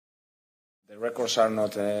The records are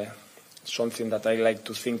not something that I like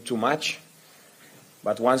to think too much,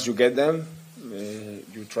 but once you get them,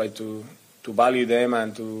 you try to value them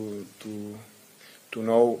and to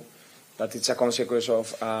know that it's a consequence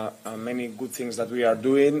of many good things that we are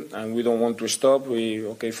doing, and we don't want to stop.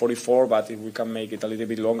 44, but if we can make it a little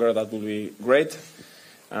bit longer, that would be great.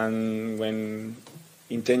 And when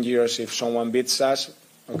in 10 years, if someone beats us,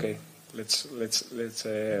 okay,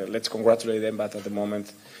 let's congratulate them. But at the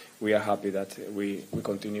moment, we are happy that we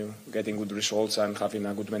continue getting good results and having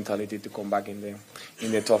a good mentality to come back in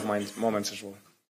the tough moments as well.